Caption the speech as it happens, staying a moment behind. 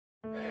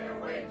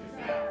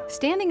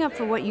Standing up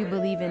for what you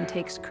believe in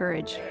takes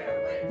courage.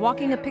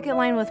 Walking a picket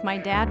line with my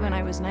dad when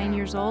I was 9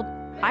 years old,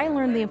 I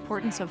learned the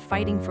importance of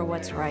fighting for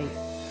what's right.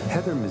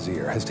 Heather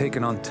Mizeur has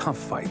taken on tough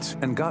fights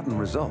and gotten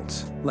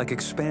results, like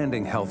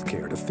expanding health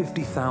care to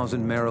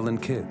 50,000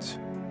 Maryland kids.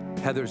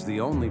 Heather's the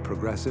only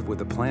progressive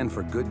with a plan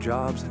for good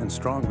jobs and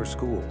stronger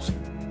schools,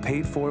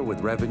 paid for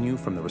with revenue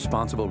from the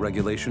responsible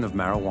regulation of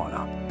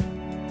marijuana.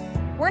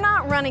 We're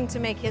not running to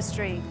make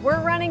history.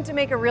 We're running to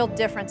make a real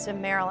difference in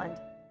Maryland.